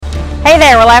Hey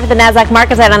there, we're live at the NASDAQ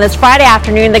market site on this Friday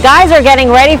afternoon. The guys are getting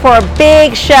ready for a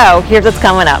big show. Here's what's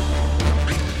coming up.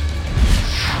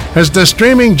 As the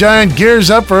streaming giant gears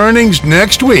up for earnings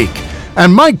next week.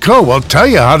 And Mike Coe will tell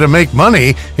you how to make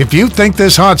money if you think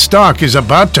this hot stock is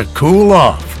about to cool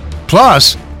off.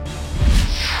 Plus,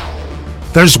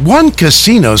 there's one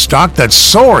casino stock that's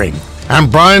soaring, and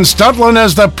Brian Stutland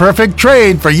has the perfect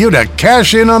trade for you to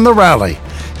cash in on the rally.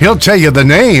 He'll tell you the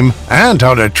name and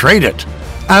how to trade it.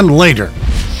 And later,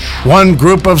 one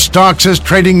group of stocks is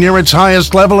trading near its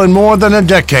highest level in more than a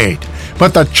decade,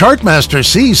 but the chartmaster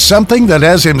sees something that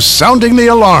has him sounding the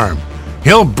alarm.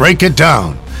 He'll break it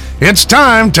down. It's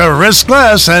time to risk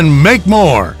less and make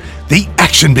more. The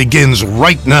action begins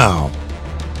right now.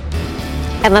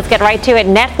 And let's get right to it.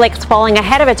 Netflix falling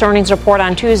ahead of its earnings report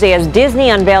on Tuesday as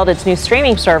Disney unveiled its new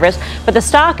streaming service, but the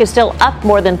stock is still up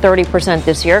more than 30%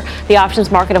 this year. The options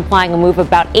market implying a move of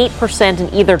about 8%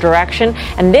 in either direction,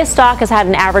 and this stock has had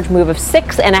an average move of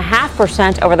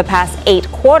 6.5% over the past 8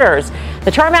 quarters. The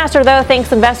chartmaster, though,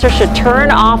 thinks investors should turn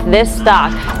off this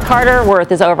stock. Carter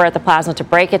Worth is over at the Plasma to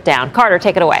break it down. Carter,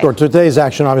 take it away. Sure. Today's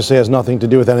action obviously has nothing to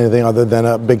do with anything other than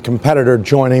a big competitor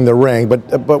joining the ring.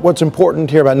 But what's important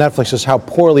here about Netflix is how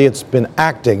poorly it's been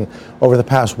acting over the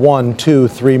past 1, 2,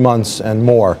 3 months and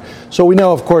more. So we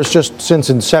know, of course, just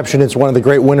since inception, it's one of the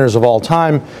great winners of all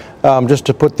time. Just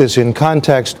to put this in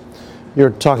context, you're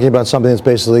talking about something that's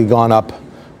basically gone up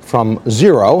from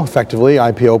zero, effectively,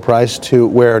 IPO price, to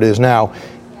where it is now.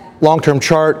 Long-term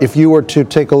chart, if you were to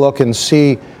take a look and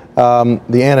see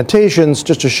the annotations,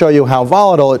 just to show you how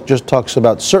volatile, it just talks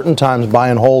about certain times buy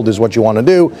and hold is what you want to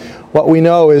do. What we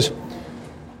know is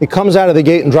it comes out of the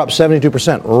gate and drops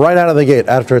 72% right out of the gate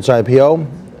after its IPO.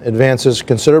 Advances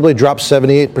considerably, drops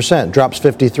 78%, drops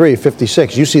 53,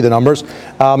 56. You see the numbers.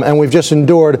 And we've just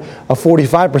endured a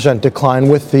 45% decline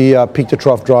with the peak to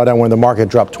trough drawdown when the market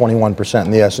dropped 21%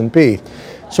 in the S&P.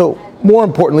 So more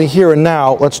importantly, here and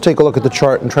now, let's take a look at the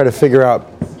chart and try to figure out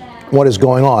what is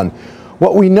going on.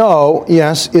 What we know,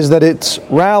 yes, is that it's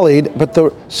rallied, but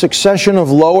the succession of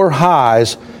lower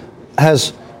highs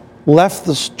has left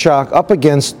the stock up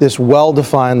against this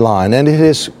well-defined line. And it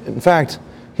is, in fact,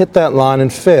 hit that line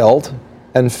and failed,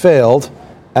 and failed,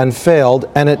 and failed,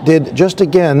 and it did just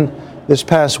again this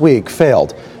past week,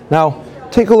 failed. Now,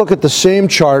 take a look at the same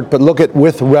chart, but look at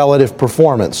with relative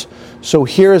performance. So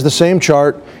here is the same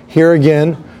chart. Here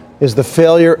again is the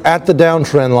failure at the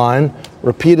downtrend line,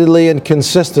 repeatedly and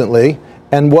consistently.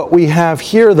 And what we have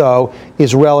here, though,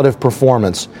 is relative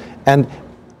performance. And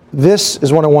this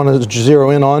is what I want to zero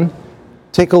in on.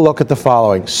 Take a look at the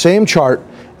following. Same chart.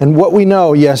 And what we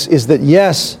know, yes, is that,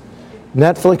 yes,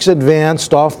 Netflix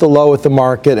advanced off the low at the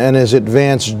market and has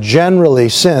advanced generally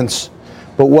since.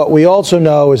 But what we also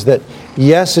know is that,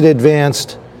 yes, it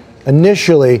advanced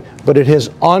initially, but it has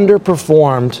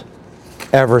underperformed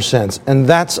ever since. And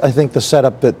that's, I think, the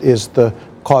setup that is the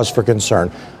cause for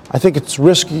concern. I think it's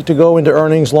risky to go into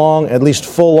earnings long, at least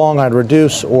full long I'd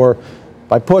reduce, or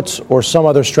by puts or some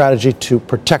other strategy to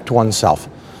protect oneself.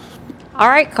 All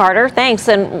right, Carter, thanks.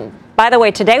 And by the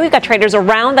way, today we've got traders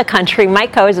around the country.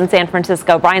 Mike Coe is in San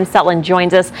Francisco. Brian Stutland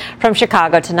joins us from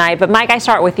Chicago tonight. But Mike, I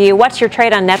start with you. What's your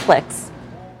trade on Netflix?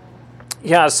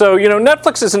 Yeah, so,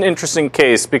 Netflix is an interesting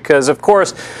case because, of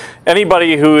course,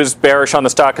 anybody who is bearish on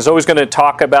the stock is always going to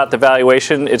talk about the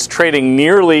valuation. It's trading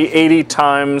nearly 80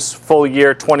 times full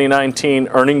year 2019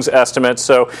 earnings estimates,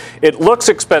 so it looks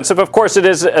expensive. Of course, it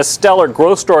is a stellar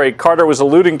growth story. Carter was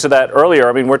alluding to that earlier.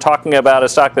 I mean, we're talking about a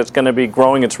stock that's going to be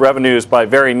growing its revenues by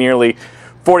very nearly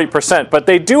 40%. But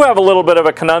they do have a little bit of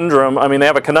a conundrum. I mean, they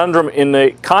have a conundrum in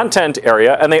the content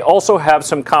area, and they also have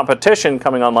some competition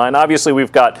coming online. Obviously,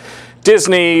 we've got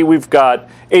Disney, we've got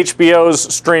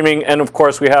HBO's streaming, and of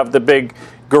course we have the big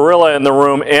gorilla in the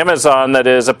room, Amazon, that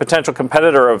is a potential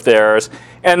competitor of theirs.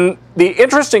 And the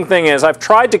interesting thing is I've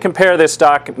tried to compare this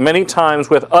stock many times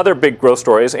with other big growth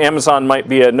stories. Amazon might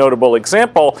be a notable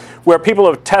example where people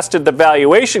have tested the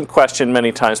valuation question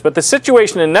many times. But the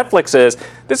situation in Netflix is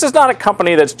this is not a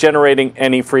company that's generating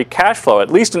any free cash flow.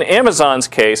 At least in Amazon's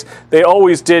case, they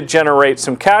always did generate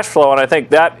some cash flow. And I think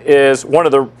that is one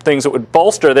of the things that would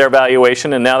bolster their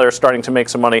valuation. And now they're starting to make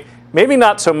some money. Maybe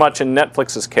not so much in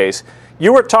Netflix's case.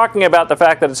 You were talking about the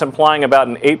fact that it's implying about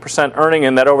an 8% earning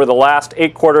and that over the last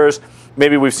 8 quarters,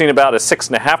 maybe we've seen about a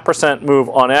 6.5% move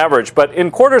on average. But in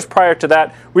quarters prior to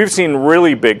that, we've seen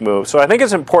really big moves. So I think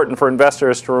it's important for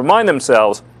investors to remind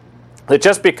themselves that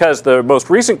just because the most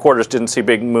recent quarters didn't see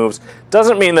big moves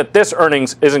doesn't mean that this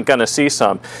earnings isn't going to see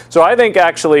some. So I think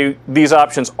actually these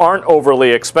options aren't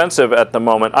overly expensive at the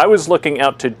moment. I was looking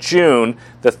out to June,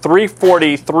 the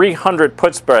 340-300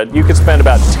 put spread. You could spend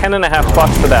about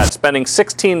 $10.50 for that, spending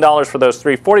 $16 for those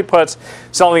 340 puts,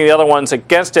 selling the other ones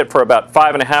against it for about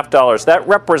 $5.50. That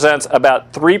represents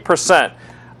about 3%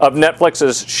 of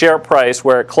Netflix's share price,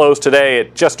 where it closed today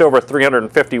at just over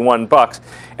 $351.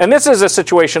 And this is a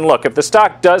situation, look, if the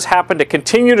stock does happen to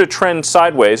continue to trend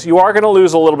sideways, you are going to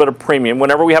lose a little bit of premium.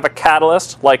 Whenever we have a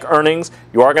catalyst like earnings,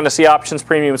 you are going to see options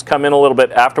premiums come in a little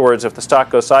bit afterwards if the stock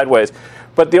goes sideways.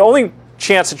 But the only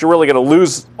chance that you're really going to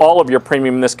lose all of your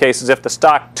premium in this case is if the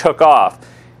stock took off.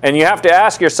 And you have to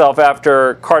ask yourself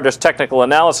after Carter's technical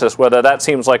analysis whether that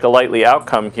seems like a likely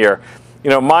outcome here. You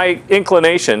know, my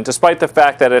inclination, despite the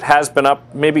fact that it has been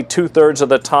up maybe 2/3 of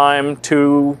the time,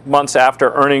 2 months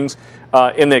after earnings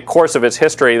in the course of its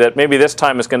history, that maybe this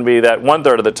time is going to be that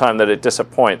 1/3 of the time that it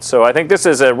disappoints. So I think this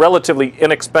is a relatively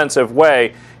inexpensive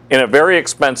way in a very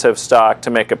expensive stock to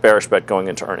make a bearish bet going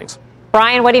into earnings.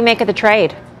 Brian, what do you make of the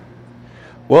trade?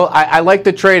 Well, I like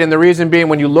the trade, and the reason being,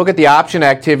 when you look at the option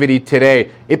activity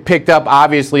today, it picked up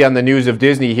obviously on the news of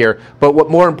Disney here. But what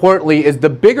more importantly is the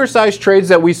bigger size trades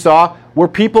that we saw were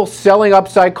people selling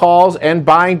upside calls and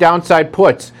buying downside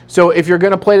puts. So if you're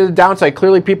going to play to the downside,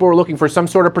 clearly people were looking for some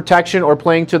sort of protection or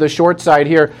playing to the short side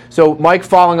here. So Mike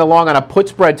falling along on a put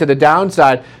spread to the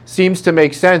downside seems to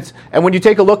make sense. And when you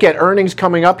take a look at earnings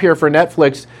coming up here for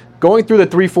Netflix, going through the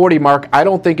 340 mark, I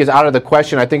don't think is out of the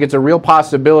question. I think it's a real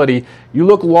possibility. You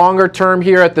look longer term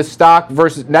here at the stock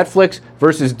versus Netflix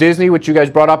versus Disney, which you guys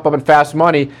brought up in Fast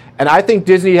Money, and I think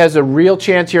Disney has a real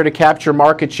chance here to capture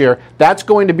market share. That's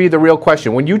going to be the real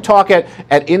question. When you talk at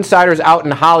insiders out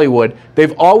in Hollywood,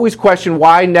 they've always questioned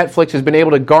why Netflix has been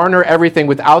able to garner everything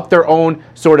without their own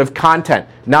sort of content.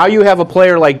 Now you have a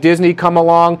player like Disney come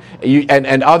along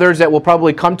and others that will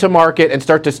probably come to market and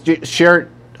start to share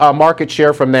market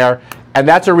share from there, and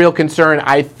that's a real concern.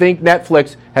 I think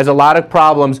Netflix has a lot of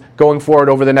problems going forward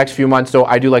over the next few months, so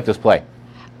I do like this play.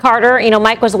 Carter, you know,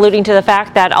 Mike was alluding to the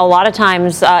fact that a lot of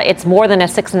times it's more than a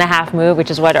 6.5 move,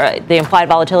 which is what the implied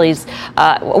volatilities,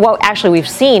 well, actually we've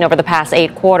seen over the past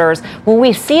 8 quarters. When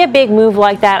we see a big move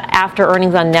like that after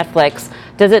earnings on Netflix,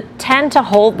 does it tend to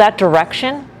hold that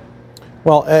direction?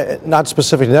 Well, not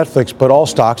specific to Netflix, but all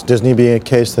stocks, Disney being a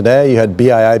case today. You had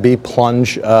BIIB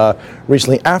plunge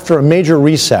recently after a major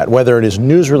reset, whether it is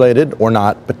news-related or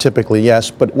not, but typically yes,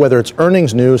 but whether it's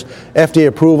earnings news, FDA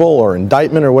approval, or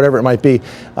indictment, or whatever it might be,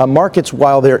 markets,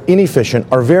 while they're inefficient,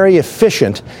 are very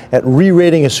efficient at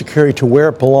re-rating a security to where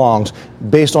it belongs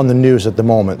based on the news at the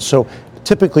moment. So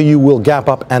typically you will gap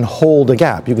up and hold a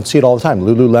gap. You can see it all the time.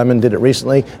 Lululemon did it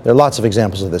recently. There are lots of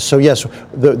examples of this. So yes,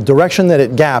 the direction that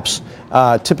it gaps,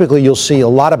 typically you'll see a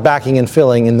lot of backing and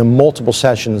filling in the multiple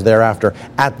sessions thereafter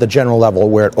at the general level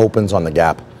where it opens on the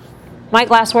gap.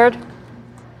 Mike, last word?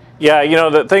 Yeah, you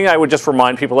know, the thing I would just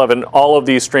remind people of in all of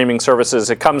these streaming services,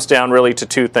 it comes down really to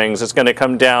 2 things. It's going to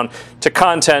come down to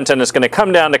content, and it's going to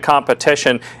come down to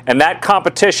competition, and that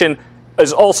competition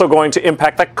is also going to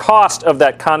impact the cost of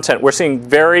that content. We're seeing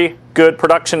very good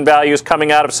production values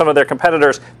coming out of some of their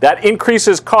competitors. That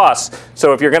increases costs.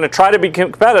 So if you're going to try to be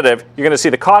competitive, you're going to see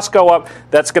the costs go up.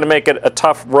 That's going to make it a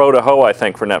tough row to hoe, I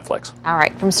think, for Netflix. All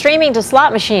right. From streaming to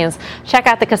slot machines, check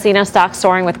out the casino stocks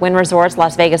soaring with Wynn Resorts,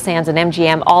 Las Vegas Sands, and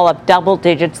MGM all up double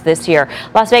digits this year.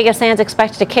 Las Vegas Sands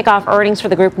expected to kick off earnings for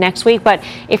the group next week, but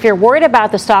if you're worried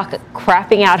about the stock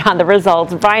crapping out on the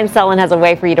results, Brian Sullivan has a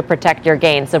way for you to protect your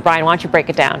gains. So, Brian, why don't you break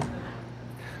it down?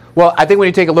 Well, I think when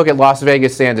you take a look at Las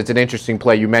Vegas Sands, it's an interesting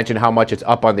play. You mentioned how much it's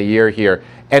up on the year here.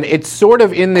 And it's sort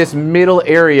of in this middle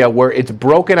area where it's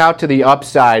broken out to the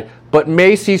upside, but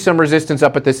may see some resistance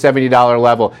up at the $70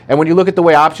 level. And when you look at the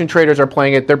way option traders are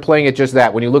playing it, they're playing it just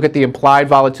that. When you look at the implied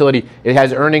volatility, it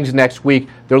has earnings next week.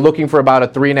 They're looking for about a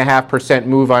 3.5%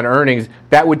 move on earnings.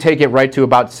 That would take it right to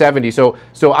about 70. So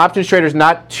options traders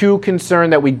not too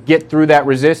concerned that we get through that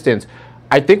resistance.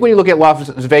 I think when you look at Las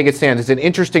Vegas Sands, it's an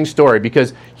interesting story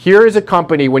because here is a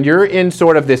company, when you're in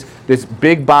sort of this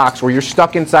big box where you're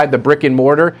stuck inside the brick and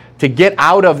mortar, to get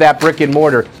out of that brick and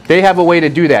mortar, they have a way to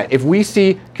do that. If we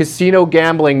see casino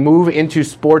gambling move into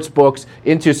sports books,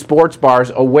 into sports bars,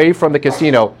 away from the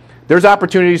casino, there's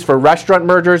opportunities for restaurant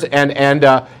mergers and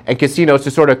casinos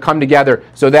to sort of come together.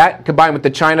 So that, combined with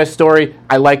the China story,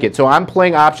 I like it. So I'm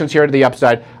playing options here to the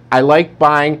upside. I like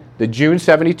buying the June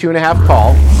 72.5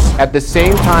 call, at the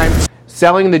same time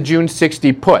selling the June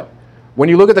 60 put. When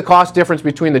you look at the cost difference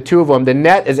between the two of them, the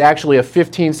net is actually a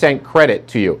 15-cent credit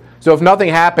to you. So if nothing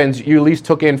happens, you at least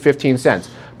took in 15 cents.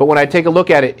 But when I take a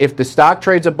look at it, if the stock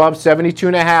trades above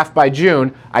 72.5 by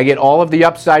June, I get all of the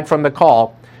upside from the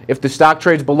call. If the stock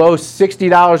trades below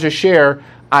 $60 a share,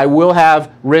 I will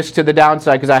have risk to the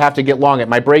downside because I have to get long it.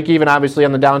 My break even, obviously,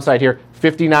 on the downside here,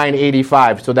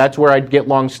 59.85. So that's where I'd get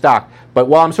long stock. But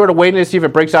while I'm sort of waiting to see if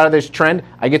it breaks out of this trend,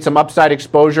 I get some upside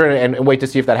exposure and wait to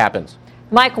see if that happens.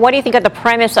 Mike, what do you think of the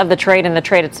premise of the trade and the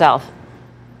trade itself?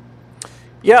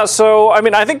 Yeah, so,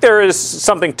 I think there is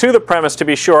something to the premise, to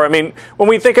be sure. When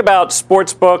we think about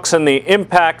sports books and the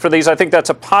impact for these, I think that's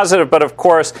a positive. But, of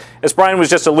course, as Brian was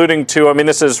just alluding to,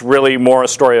 this is really more a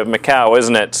story of Macau,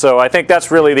 isn't it? So I think that's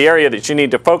really the area that you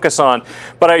need to focus on.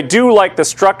 But I do like the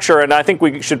structure, and I think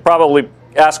we should probably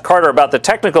ask Carter about the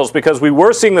technicals because we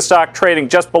were seeing the stock trading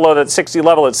just below that 60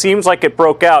 level. It seems like it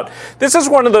broke out. This is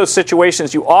one of those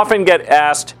situations you often get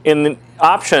asked in the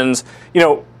options,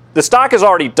 the stock has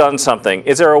already done something.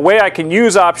 Is there a way I can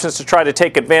use options to try to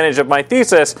take advantage of my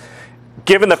thesis,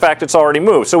 given the fact it's already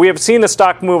moved? So we have seen the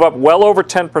stock move up well over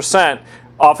 10%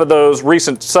 off of those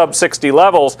recent sub-60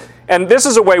 levels. And this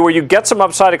is a way where you get some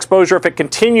upside exposure if it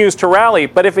continues to rally.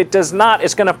 But if it does not,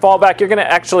 it's going to fall back. You're going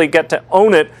to actually get to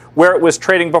own it where it was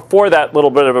trading before that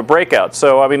little bit of a breakout.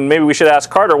 So, maybe we should ask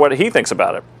Carter what he thinks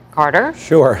about it. Carter?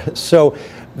 Sure. So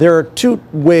there are two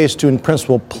ways to, in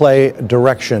principle, play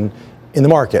direction in the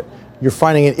market. You're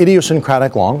finding an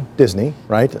idiosyncratic long, Disney,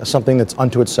 right? Something that's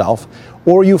unto itself.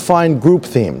 Or you find group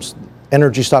themes.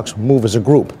 Energy stocks move as a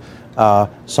group.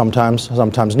 Sometimes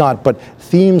not. But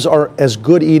themes are as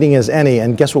good eating as any.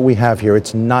 And guess what we have here?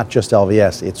 It's not just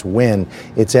LVS. It's Wynn.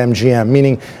 It's MGM.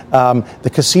 Meaning the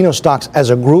casino stocks as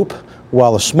a group,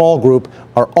 while a small group,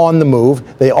 are on the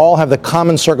move. They all have the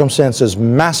common circumstances,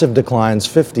 massive declines,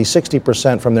 50,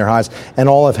 60% from their highs, and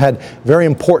all have had very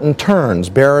important turns,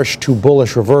 bearish to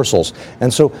bullish reversals.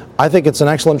 And so I think it's an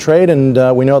excellent trade, and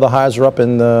we know the highs are up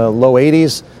in the low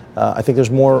 80s. I think there's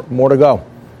more to go.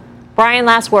 Brian,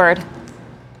 last word.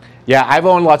 Yeah, I've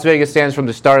owned Las Vegas Sands from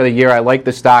the start of the year. I like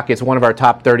the stock. It's one of our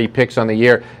top 30 picks on the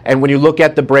year. And when you look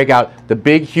at the breakout, the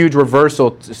big, huge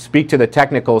reversal, to speak to the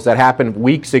technicals that happened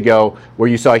weeks ago where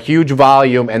you saw a huge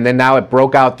volume and then now it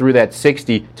broke out through that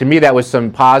 60. To me, that was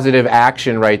some positive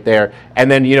action right there. And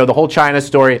then, the whole China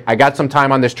story, I got some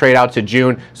time on this trade out to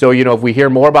June. So, if we hear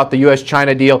more about the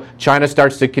U.S.-China deal, China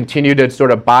starts to continue to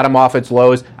sort of bottom off its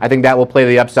lows. I think that will play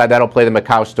the upside. That'll play the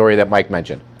Macau story that Mike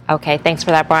mentioned. Okay, thanks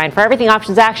for that, Brian. For everything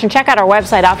Options Action, check out our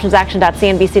website,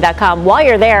 optionsaction.cnbc.com. While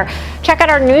you're there, check out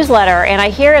our newsletter. And I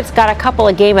hear it's got a couple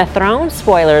of Game of Thrones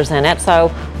spoilers in it. So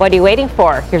what are you waiting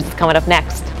for? Here's what's coming up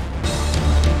next.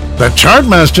 The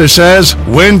Chartmaster says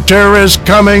winter is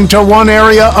coming to one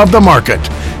area of the market,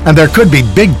 and there could be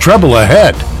big trouble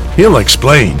ahead. He'll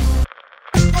explain.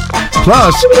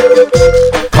 Plus,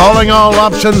 calling all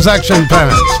Options Action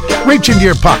fans. Reach into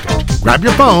your pocket, grab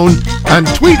your phone, and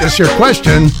tweet us your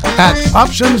question at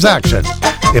Options Action.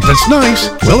 If it's nice,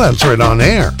 we'll answer it on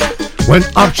air when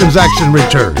Options Action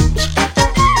returns.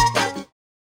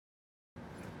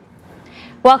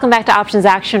 Welcome back to Options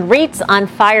Action. REITs on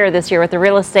fire this year with the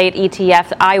real estate ETF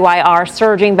IYR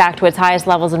surging back to its highest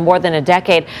levels in more than a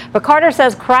decade. But Carter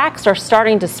says cracks are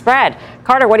starting to spread.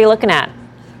 Carter, what are you looking at?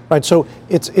 Right, so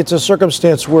it's a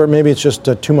circumstance where maybe it's just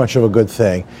too much of a good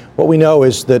thing. What we know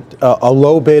is that a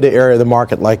low beta area of the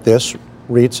market like this,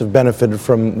 REITs have benefited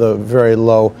from the very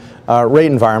low rate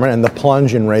environment and the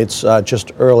plunge in rates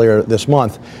just earlier this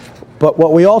month. But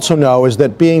what we also know is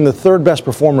that being the third best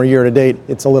performer year to date,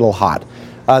 it's a little hot.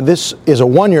 This is a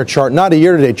one-year chart, not a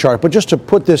year-to-date chart, but just to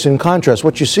put this in contrast,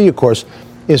 what you see, of course,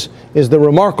 is the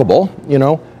remarkable,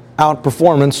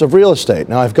 outperformance of real estate.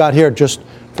 Now, I've got here, just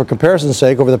for comparison's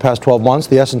sake, over the past 12 months,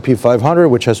 the S&P 500,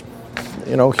 which has,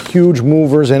 huge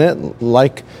movers in it,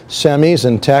 like semis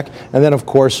and tech, and then, of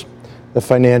course, the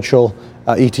financial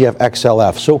ETF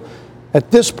XLF. So at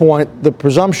this point, the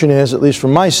presumption is, at least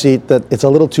from my seat, that it's a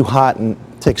little too hot and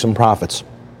take some profits.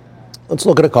 Let's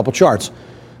look at a couple charts.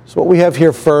 So what we have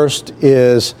here first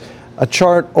is a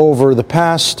chart over the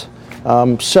past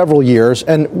several years,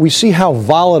 and we see how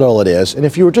volatile it is. And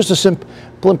if you were just to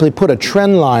simply put a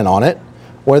trend line on it,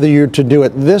 whether you're to do it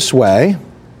this way,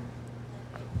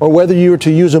 or whether you were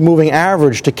to use a moving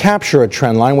average to capture a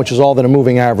trend line, which is all that a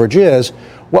moving average is,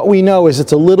 what we know is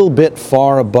it's a little bit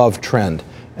far above trend.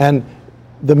 And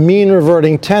the mean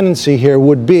reverting tendency here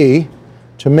would be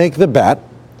to make the bet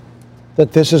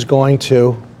that this is going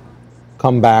to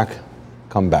come back.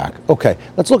 Okay,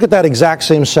 let's look at that exact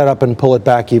same setup and pull it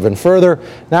back even further.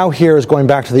 Now here is going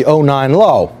back to the 09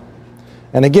 low.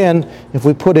 And again, if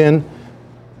we put in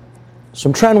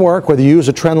some trend work, whether you use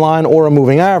a trend line or a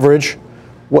moving average,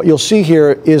 what you'll see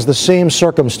here is the same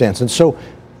circumstance. And so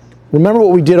remember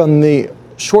what we did on the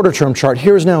shorter term chart,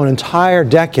 here's now an entire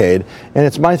decade, and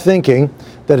it's my thinking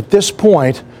that at this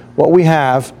point, what we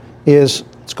have is,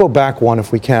 let's go back one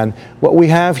if we can, what we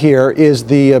have here is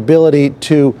the ability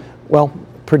to, well,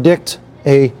 predict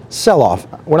a sell-off.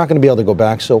 We're not going to be able to go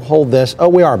back, so hold this. Oh,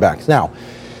 we are back. Now,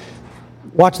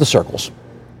 watch the circles.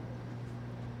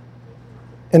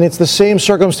 And it's the same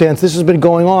circumstance. This has been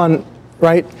going on,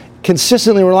 right,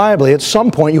 consistently, reliably. At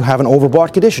some point, you have an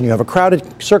overbought condition. You have a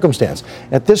crowded circumstance.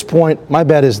 At this point, my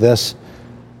bet is this,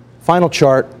 final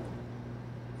chart,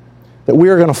 that we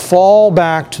are going to fall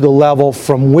back to the level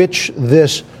from which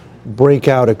this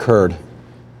breakout occurred.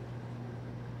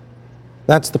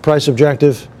 That's the price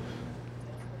objective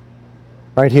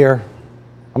right here.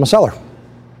 I'm a seller.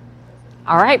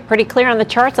 All right, pretty clear on the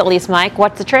charts at least, Mike.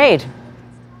 What's the trade?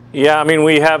 Yeah, I mean,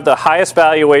 we have the highest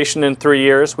valuation in 3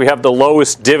 years. We have the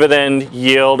lowest dividend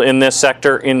yield in this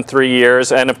sector in 3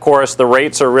 years. And, of course, the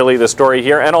rates are really the story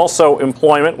here. And also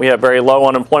employment. We have very low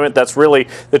unemployment. That's really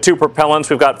the two propellants.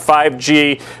 We've got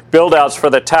 5G build-outs for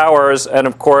the towers. And,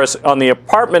 of course, on the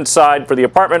apartment side, for the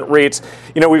apartment REITs,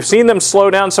 you know, we've seen them slow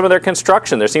down some of their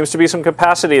construction. There seems to be some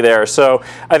capacity there. So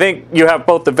I think you have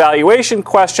both the valuation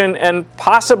question and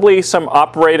possibly some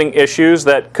operating issues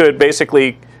that could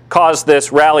basically cause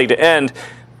this rally to end.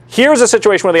 Here's a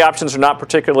situation where the options are not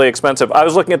particularly expensive. I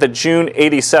was looking at the June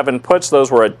 87 puts. Those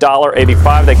were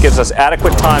 $1.85. That gives us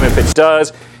adequate time. If it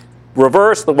does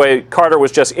reverse the way Carter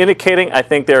was just indicating, I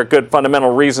think there are good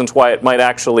fundamental reasons why it might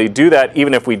actually do that,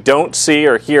 even if we don't see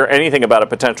or hear anything about a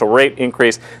potential rate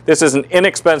increase. This is an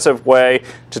inexpensive way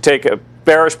to take a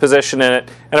bearish position in it.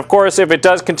 And of course, if it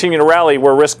does continue to rally,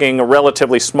 we're risking a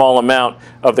relatively small amount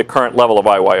of the current level of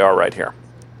IYR right here.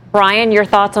 Brian, your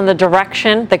thoughts on the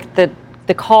direction,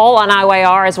 the call on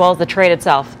IYR as well as the trade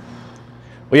itself?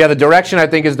 Well, yeah, the direction I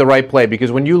think is the right play,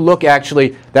 because when you look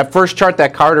actually, that first chart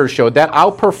that Carter showed, that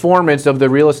outperformance of the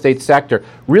real estate sector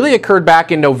really occurred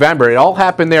back in November. It all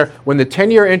happened there when the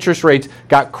 10-year interest rates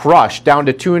got crushed down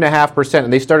to 2.5%,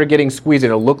 and they started getting squeezed,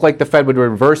 and it looked like the Fed would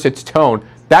reverse its tone.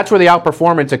 That's where the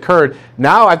outperformance occurred.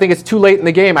 Now I think it's too late in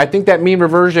the game. I think that mean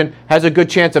reversion has a good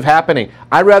chance of happening.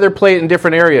 I'd rather play it in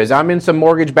different areas. I'm in some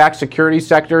mortgage-backed security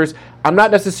sectors. I'm not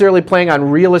necessarily playing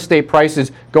on real estate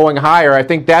prices going higher. I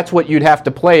think that's what you'd have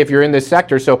to play if you're in this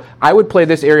sector. So I would play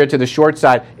this area to the short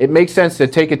side. It makes sense to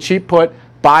take a cheap put,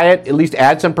 buy it, at least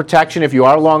add some protection if you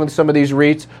are long in some of these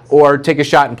REITs, or take a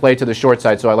shot and play to the short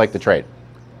side. So I like the trade.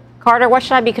 Carter, what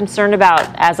should I be concerned about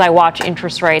as I watch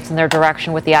interest rates and their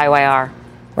direction with the IYR?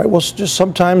 Right. Well, just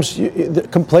sometimes the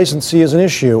complacency is an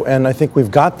issue, and I think we've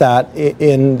got that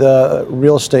in the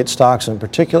real estate stocks in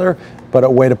particular. But a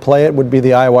way to play it would be the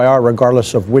IYR,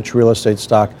 regardless of which real estate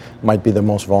stock might be the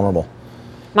most vulnerable.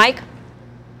 Mike?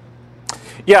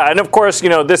 Yeah, and of course, you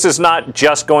know, this is not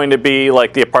just going to be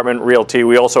like the apartment realty.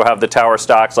 We also have the tower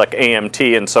stocks like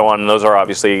AMT and so on, and those are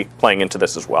obviously playing into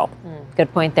this as well.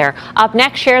 Good point there. Up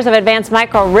next, shares of Advanced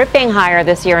Micro ripping higher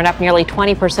this year and up nearly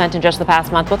 20% in just the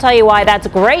past month. We'll tell you why that's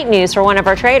great news for one of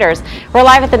our traders. We're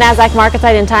live at the NASDAQ market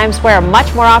site in Times Square.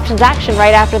 Much more options action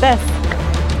right after this.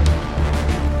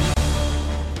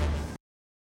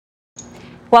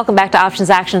 Welcome back to Options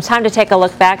Action. It's time to take a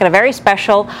look back at a very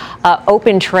special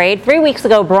open trade. 3 weeks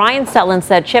ago, Brian Sutton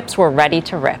said chips were ready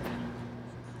to rip.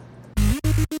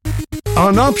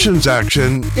 On Options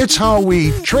Action, it's how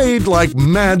we trade like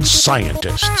mad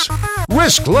scientists.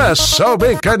 Risk less so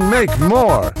we can make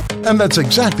more. And that's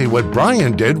exactly what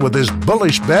Brian did with his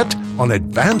bullish bet on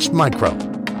Advanced Micro.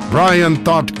 Brian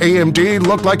thought AMD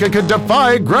looked like it could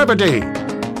defy gravity.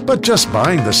 But just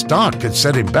buying the stock could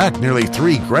set him back nearly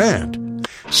 $3,000.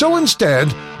 So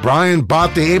instead, Brian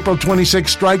bought the April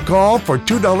 26 strike call for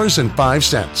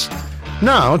 $2.05.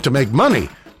 Now, to make money,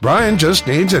 Brian just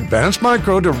needs Advanced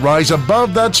Micro to rise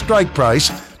above that strike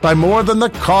price by more than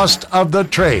the cost of the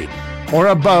trade, or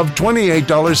above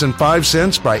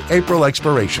 $28.05 by April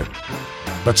expiration.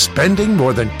 But spending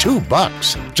more than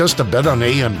 $2 just to bet on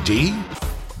AMD?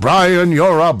 Brian,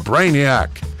 you're a brainiac.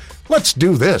 Let's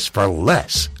do this for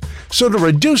less. So to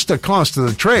reduce the cost of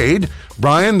the trade,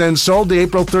 Brian then sold the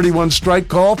April 31 strike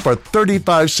call for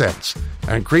 35 cents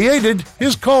and created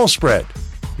his call spread.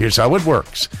 Here's how it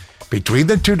works. Between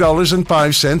the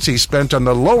 $2.05 he spent on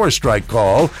the lower strike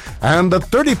call and the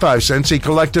 35 cents he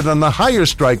collected on the higher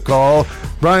strike call,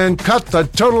 Brian cut the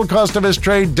total cost of his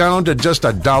trade down to just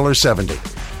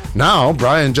 $1.70. Now,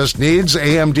 Brian just needs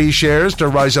AMD shares to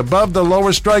rise above the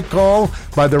lower strike call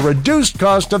by the reduced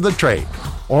cost of the trade,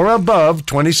 or above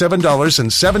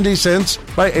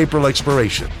 $27.70 by April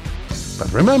expiration.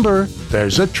 But remember,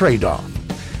 there's a trade-off.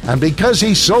 And because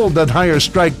he sold that higher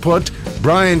strike put,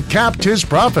 Brian capped his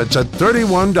profits at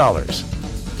 $31.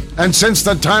 And since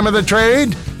the time of the trade,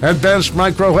 Advanced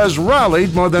Micro has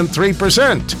rallied more than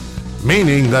 3%,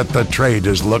 meaning that the trade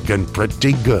is looking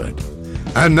pretty good.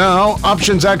 And now,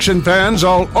 options action fans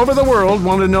all over the world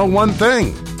want to know one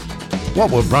thing.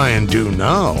 What will Brian do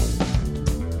now?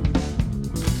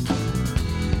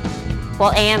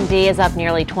 Well, AMD is up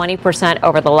nearly 20%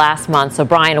 over the last month. So,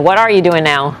 Brian, what are you doing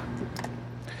now?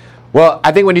 Well,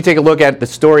 I think when you take a look at it, the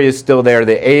story is still there.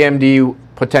 The AMD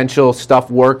potential stuff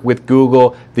work with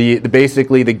Google,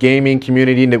 basically the gaming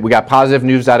community. We got positive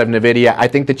news out of NVIDIA. I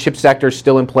think the chip sector is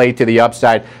still in play to the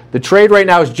upside. The trade right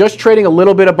now is just trading a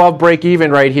little bit above break even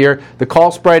right here. The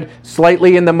call spread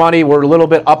slightly in the money. We're a little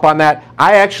bit up on that.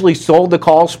 I actually sold the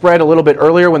call spread a little bit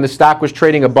earlier when the stock was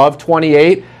trading above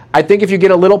 28. I think if you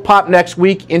get a little pop next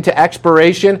week into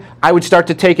expiration, I would start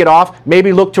to take it off,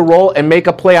 maybe look to roll and make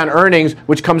a play on earnings,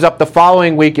 which comes up the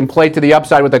following week and play to the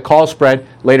upside with a call spread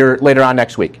later on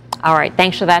next week. All right.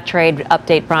 Thanks for that trade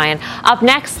update, Brian. Up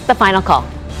next, the final call.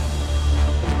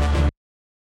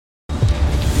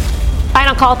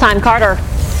 Final call time, Carter.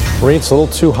 REIT's a little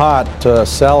too hot to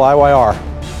sell IYR.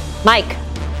 Mike.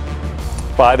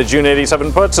 Buy the June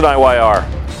 87 puts in IYR.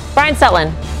 Brian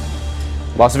Sutton.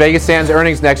 Las Vegas Sands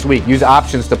earnings next week. Use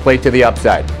options to play to the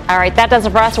upside. All right, that does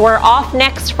it for us. We're off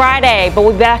next Friday, but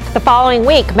we'll be back the following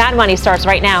week. Mad Money starts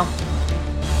right now.